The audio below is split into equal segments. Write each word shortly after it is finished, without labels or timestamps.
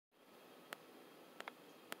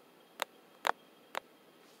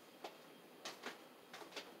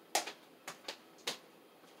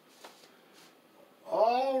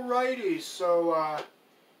Alrighty, so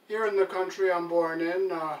here in the country I'm born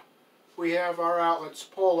in, we have our outlets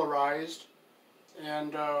polarized,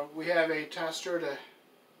 and we have a tester to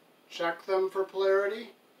check them for polarity,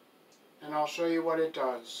 and I'll show you what it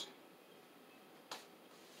does.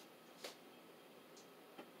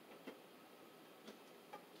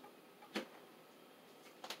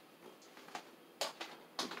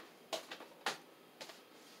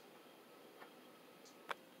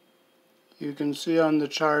 You can see on the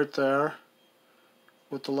chart there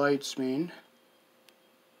what the lights mean.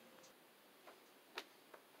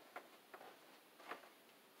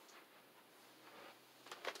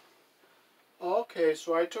 Okay,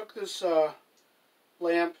 so I took this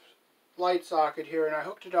lamp light socket here and I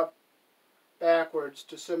hooked it up backwards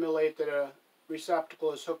to simulate that a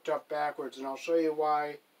receptacle is hooked up backwards, and I'll show you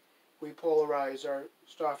why we polarize our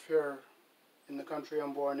stuff here in the country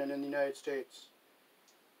I'm born in the United States.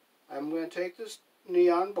 I'm going to take this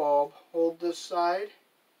neon bulb, hold this side.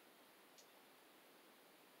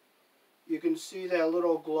 You can see that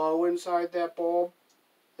little glow inside that bulb,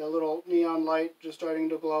 that little neon light just starting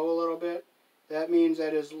to glow a little bit. That means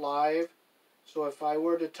that is live. So if I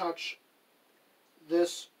were to touch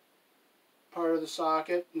this part of the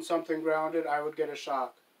socket and something grounded, I would get a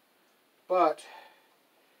shock. But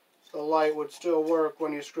the light would still work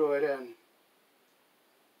when you screw it in.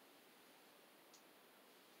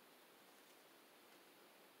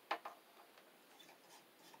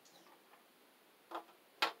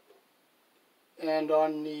 And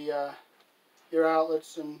on the your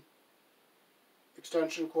outlets and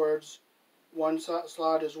extension cords, one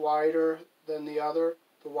slot is wider than the other.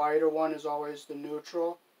 The wider one is always the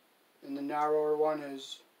neutral, and the narrower one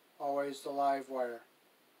is always the live wire.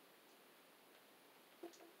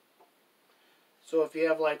 So if you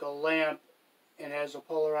have like a lamp and has a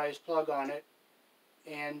polarized plug on it,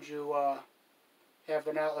 and you have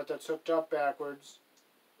an outlet that's hooked up backwards,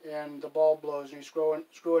 and the bulb blows, and you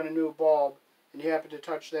screw in a new bulb, and you happen to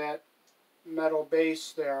touch that metal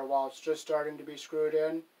base there while it's just starting to be screwed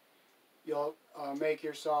in, you'll make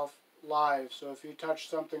yourself live. So if you touch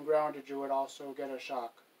something grounded, you would also get a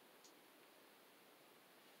shock.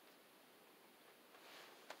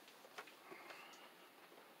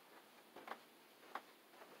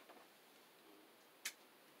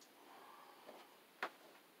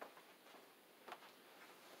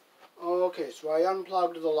 Okay, so I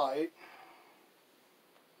unplugged the light.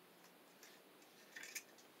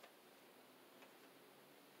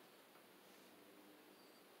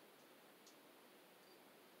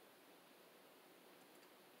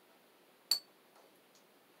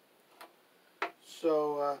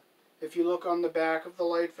 So if you look on the back of the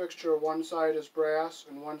light fixture, one side is brass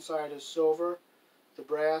and one side is silver. The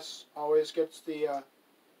brass always gets the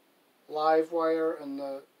live wire, and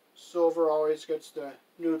the silver always gets the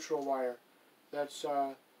neutral wire. That's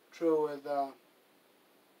true with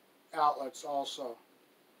outlets also.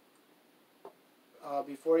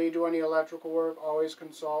 Before you do any electrical work, always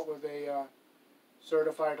consult with a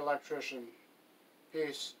certified electrician.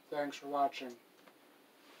 Peace. Thanks for watching.